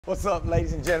What's up,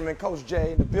 ladies and gentlemen? Coach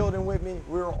Jay in the building with me.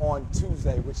 We're on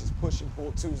Tuesday, which is Push and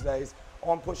Pull Tuesdays.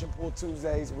 On Push and Pull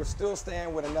Tuesdays, we're still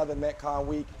staying with another Metcon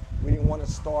week. We didn't want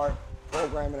to start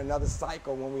programming another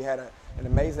cycle when we had an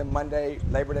amazing Monday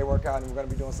Labor Day workout, and we're going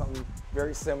to be doing something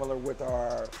very similar with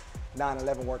our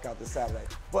 9/11 workout this Saturday.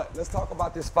 But let's talk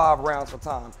about this 5 rounds for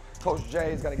time. Coach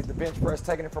Jay is going to get the bench press,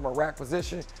 taking it from a rack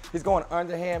position. He's going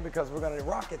underhand because we're going to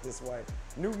rock it this way.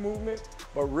 New movement,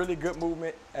 but really good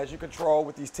movement as you control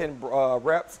with these 10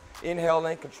 reps.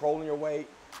 Inhaling, controlling your weight,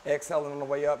 exhaling on the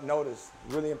way up. Notice,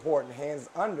 really important, hands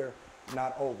under,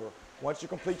 not over. Once you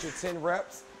complete your 10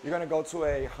 reps, you're going to go to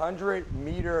a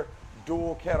 100-meter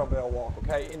dual kettlebell walk,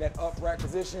 okay? In that up rack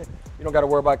position, you don't got to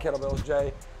worry about kettlebells,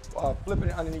 Jay. Flipping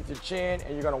it underneath your chin,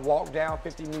 and you're going to walk down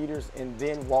 50 meters and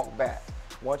then walk back.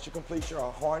 Once you complete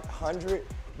your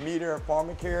 100-meter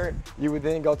farmer carry, you would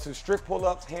then go to strict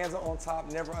pull-ups, hands are on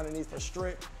top, never underneath for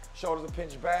strict, shoulders are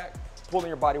pinched back, pulling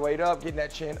your body weight up, getting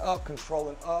that chin up and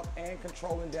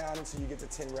controlling down until you get to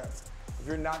 10 reps. If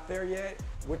you're not there yet,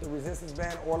 with the resistance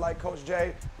band or like Coach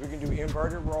Jay, we can do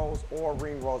inverted rows or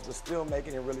ring rows, but still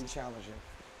making it really challenging.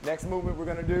 Next movement we're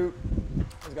gonna do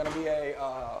is gonna be a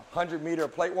 100-meter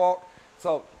plate walk.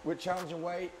 So with challenging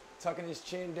weight, tucking his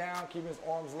chin down, keeping his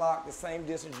arms locked, the same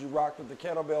distance you rocked with the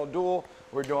kettlebell dual,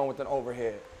 we're doing with an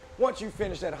overhead. Once you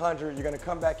finish that 100, you're gonna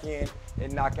come back in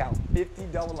and knock out 50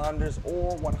 double unders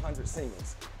or 100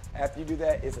 singles. After you do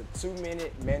that, it's a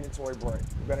 2-minute mandatory break.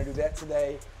 We're gonna do that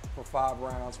today for 5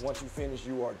 rounds. Once you finish,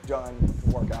 you are done with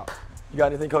the workout. You got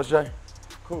anything, Coach Jay?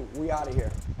 Cool, we out of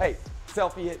here. Hey,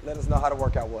 selfie it, let us know how the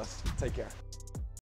workout was. Take care.